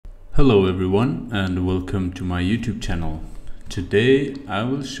Hello everyone and welcome to my YouTube channel. Today I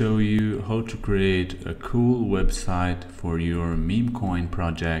will show you how to create a cool website for your meme coin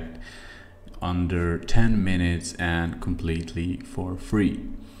project under 10 minutes and completely for free.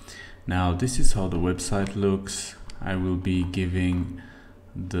 Now this is how the website looks. I will be giving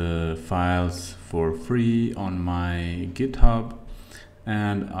the files for free on my GitHub,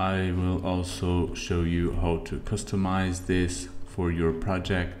 and I will also show you how to customize this for your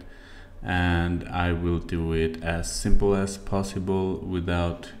project, and I will do it as simple as possible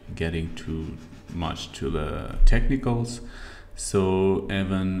without getting too much to the technicals, so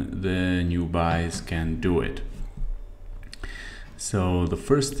even the newbies can do it. So the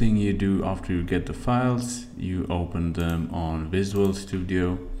first thing you do after you get the files, you open them on Visual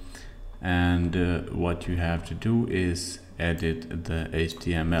Studio, and what you have to do is edit the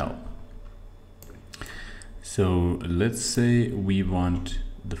HTML. So let's say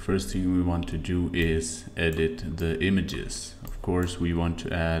the first thing we want to do is edit the images. Of course, we want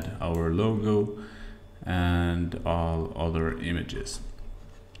to add our logo and all other images.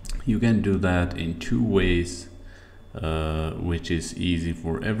 You can do that in two ways, which is easy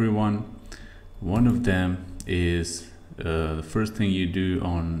for everyone. One of them is the first thing you do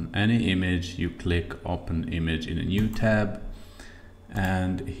on any image, you click Open Image in a new tab,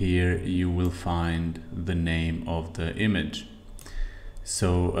 and here you will find the name of the image.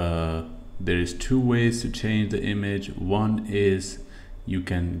 So there is two ways to change the image. One is you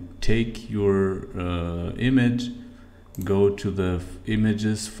can take your image, go to the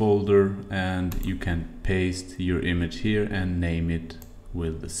images folder, and you can paste your image here and name it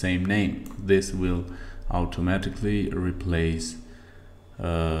with the same name. This will automatically replace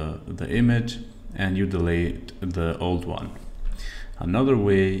the image and you delete the old one. Another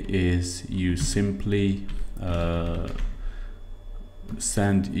way is you simply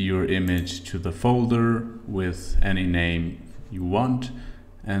send your image to the folder with any name you want,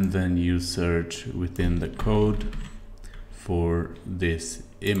 and then you search within the code for this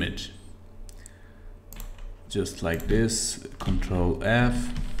image. Just like this, Control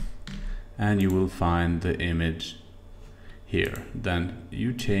F, and you will find the image here. Then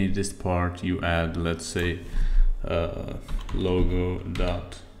you change this part, you add, let's say,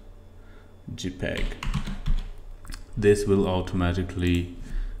 logo.jpg. This will automatically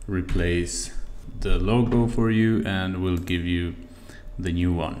replace the logo for you and will give you the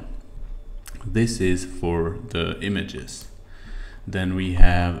new one. This is for the images. Then we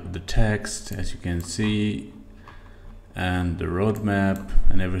have the text, as you can see, and the roadmap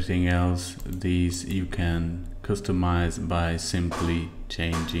and everything else. These you can customize by simply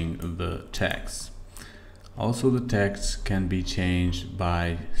changing the text. Also, the text can be changed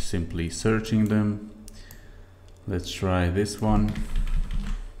by simply searching them. Let's try this one.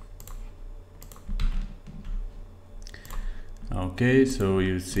 Okay, so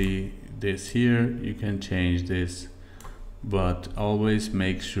you see this here, you can change this, but always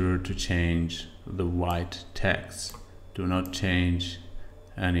make sure to change the white text. Do not change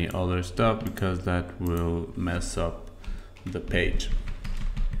any other stuff because that will mess up the page.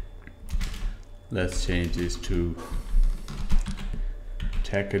 Let's change this to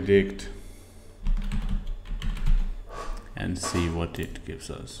Tech Addict and see what it gives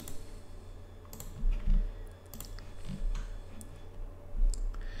us.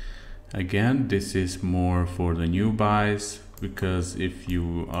 Again, this is more for the newbies, because if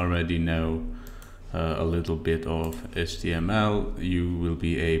you already know a little bit of HTML, you will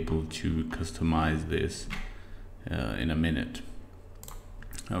be able to customize this in a minute.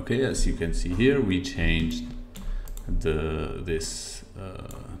 Okay, as you can see here, we changed this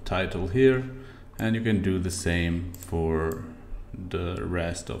title here, and you can do the same for the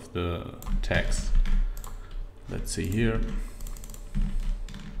rest of the text. Let's see here.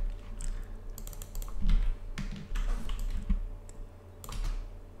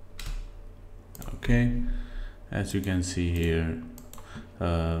 Okay, as you can see here,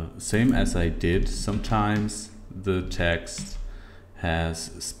 same as I did, sometimes the text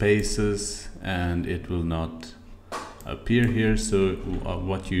has spaces and it will not appear here, so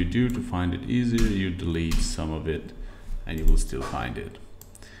what you do to find it easier, you delete some of it and you will still find it.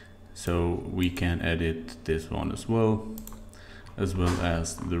 So we can edit this one as well as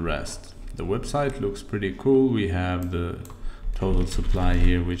the rest. The website looks pretty cool. We have the total supply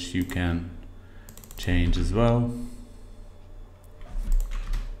here, which you can change as well.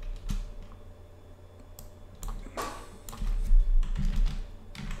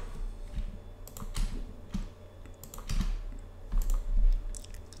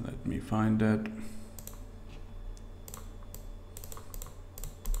 Let me find that.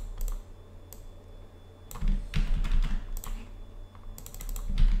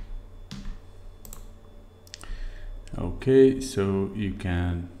 Okay, so you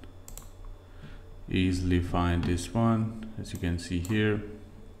can easily find this one, as you can see here,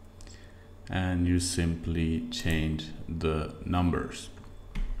 and you simply change the numbers.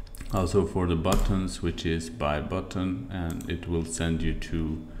 Also for the buttons, which is buy button, and it will send you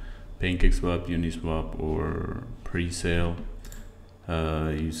to PancakeSwap, Uniswap, or presale.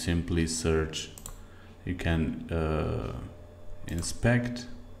 You simply search, you can inspect,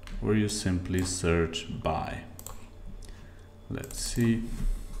 or you simply search buy. Let's see.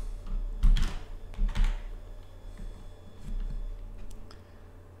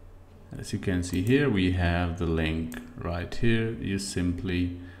 As you can see here, we have the link right here. You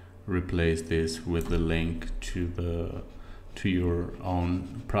simply replace this with the link to your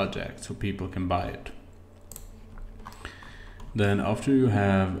own project so people can buy it. Then after you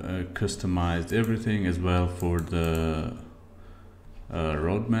have customized everything as well for the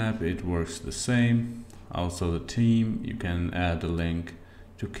roadmap, it works the same. Also the team, you can add a link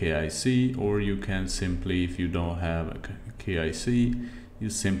to KIC, or you can simply, if you don't have a KIC, you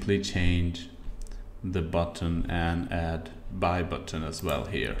simply change the button and add buy button as well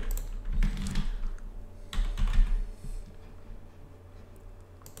here.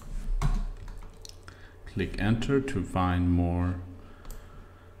 Click enter to find more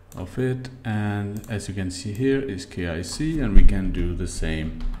of it, and as you can see here is KIC, and we can do the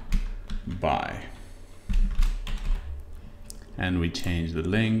same buy. And we change the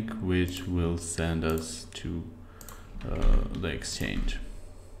link, which will send us to the exchange.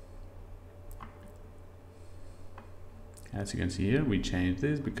 As you can see here, we changed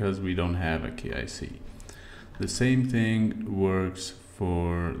this because we don't have a KIC. The same thing works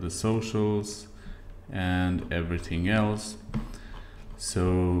for the socials and everything else.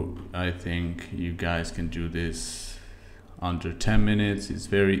 So I think you guys can do this under 10 minutes. It's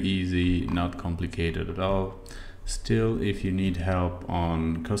very easy, not complicated at all. Still, if you need help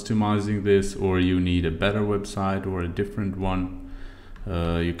on customizing this, or you need a better website or a different one,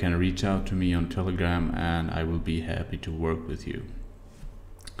 you can reach out to me on Telegram and I will be happy to work with you.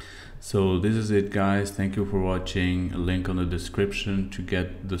 So this is it, guys. Thank you for watching. A link on the description to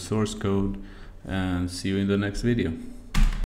get the source code, and see you in the next video.